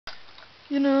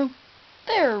You know,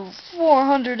 there are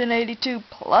 482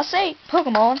 plus 8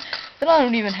 Pokemon, and I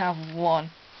don't even have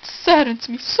one. It saddens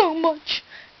me so much.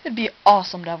 It'd be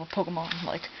awesome to have a Pokemon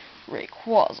like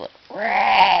Rayquaza,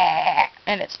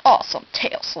 and its awesome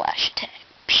tail slash attack.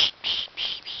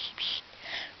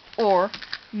 Or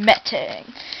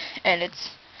Metang, and its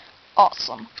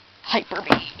awesome Hyper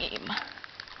Beam.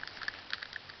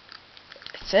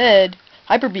 It said,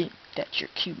 Hyper Beam, that's your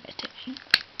cue, Metang.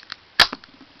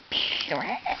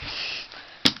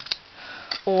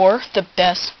 Or the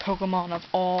best Pokemon of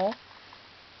all,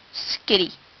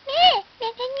 Skitty,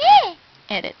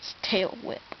 and its tail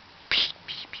whip.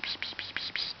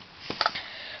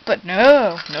 But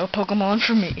no Pokemon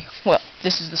for me. Well,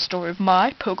 this is the story of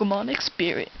my Pokemon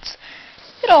experience.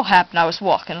 It all happened, I was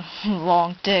walking a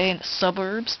long day in the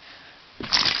suburbs,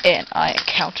 and I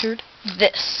encountered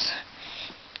this.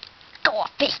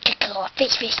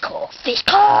 Fish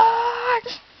card!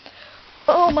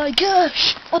 Oh my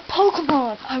gosh, a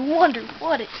Pokemon! I wonder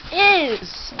what it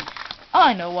is.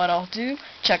 I know what I'll do.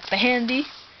 Check the handy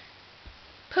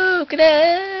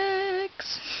Pokédex.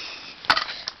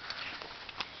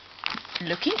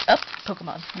 Looking up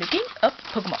Pokemon. Looking up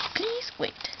Pokemon. Please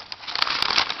wait.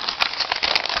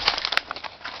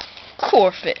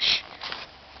 Corphish.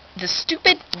 The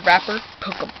stupid rapper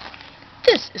Pokemon.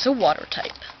 This is a water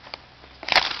type.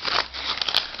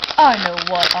 I know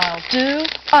what I'll do.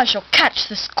 I shall catch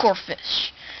this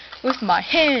Corphish with my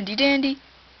handy dandy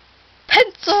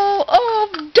pencil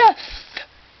of death.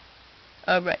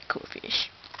 Alright, Corphish.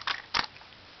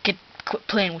 Quit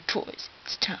playing with toys.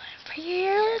 It's time for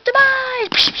you to buy.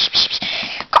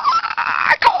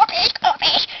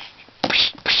 Corphish.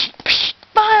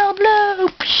 Vile blow.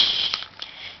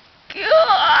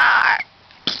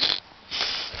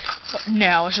 But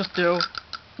now I shall throw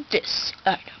this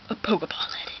item, a Pokeball,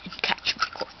 at it and catch my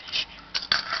Corphish.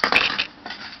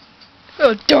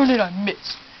 Oh, darn it, I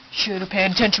missed. Should have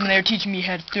paid attention when they were teaching me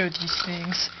how to throw these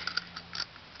things.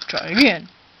 Try again.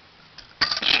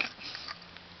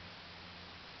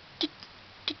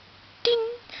 Ding!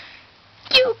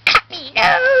 You caught me,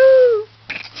 no!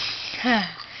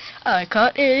 I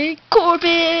caught a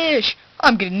Corphish!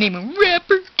 I'm gonna name him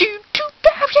Rapper Dude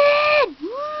 2000!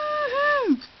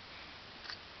 Woohoo!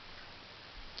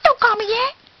 Don't call me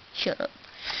yet! Shut up.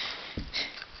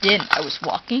 Then I was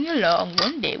walking along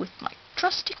one day with my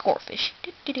trusty Corphish,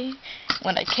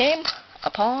 when I came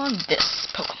upon this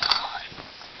Pokemon.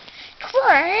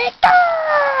 Trico!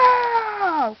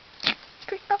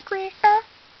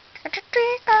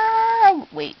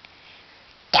 Wait.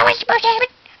 That was supposed to happen.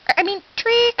 I mean,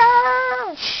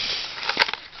 Trico!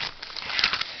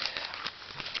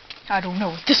 I don't know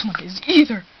what this one is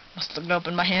either. Must look it up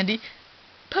in my handy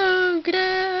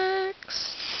Pokédex.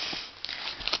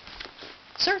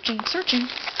 Searching.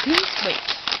 Please wait.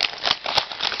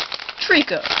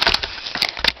 Trico.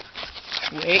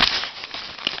 Wait.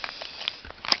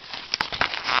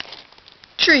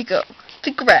 Trico,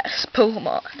 the grass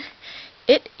Pokemon.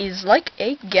 It is like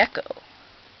a gecko.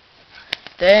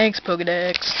 Thanks,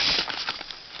 Pokédex.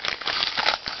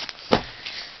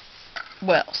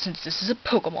 Well, since this is a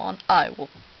Pokemon, I will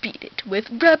beat it with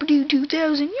Rapidude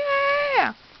 2000.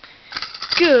 Yeah!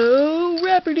 Go,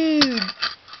 Rapidude!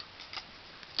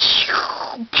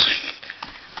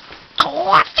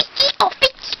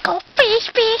 Go, fish.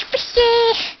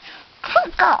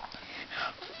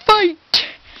 Fight!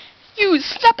 Use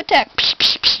Snap Attack.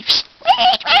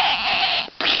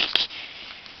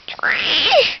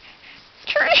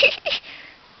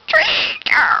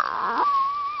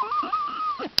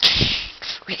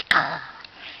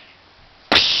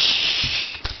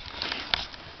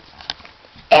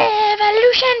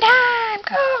 Evolution time!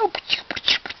 Go!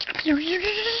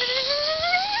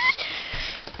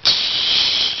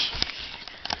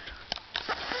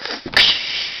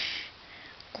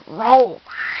 Grow.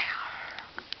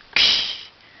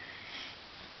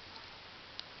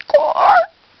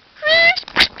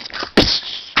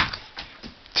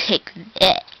 Take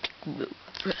that,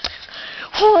 Grover.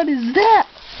 What is that?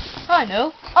 I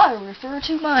know. I refer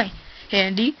to my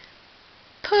handy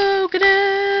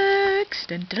Pokédex.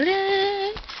 Dun, dun,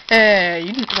 dun. Hey,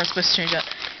 you weren't supposed to change that.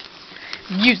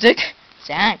 Music.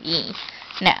 Sorry.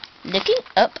 Now, looking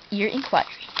up your inquiry.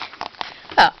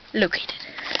 Ah, located.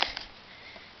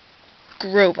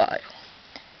 Grovyle.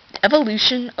 The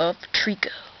evolution of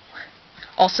Trico.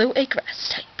 Also a grass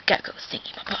type gecko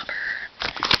thingy-mabobber.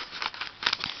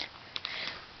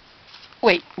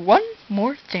 Wait, one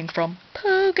more thing from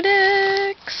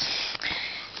Pokédex.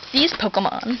 These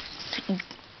Pokemon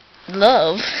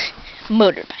love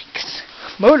motorbikes.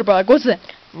 Motorbike? What's that?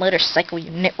 Motorcycle,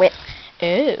 you nitwit.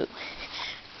 Oh.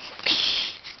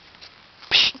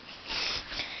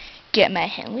 get my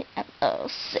helmet. I'm all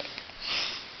set.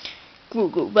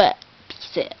 Google what?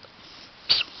 Peace out.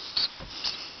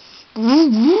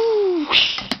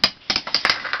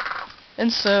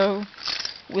 And so,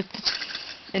 with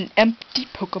an empty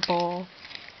Pokeball,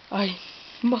 I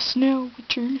must now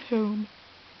return home.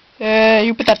 Hey,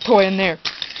 you put that toy in there.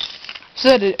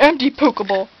 Said an empty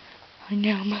Pokeball. I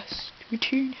now must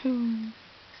return home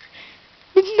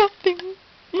with nothing.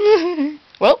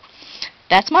 Well,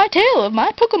 that's my tale of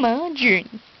my Pokemon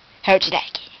journey. How'd you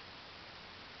like it?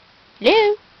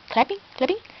 Hello? Clapping?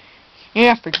 Clapping?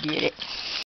 Yeah, forget it.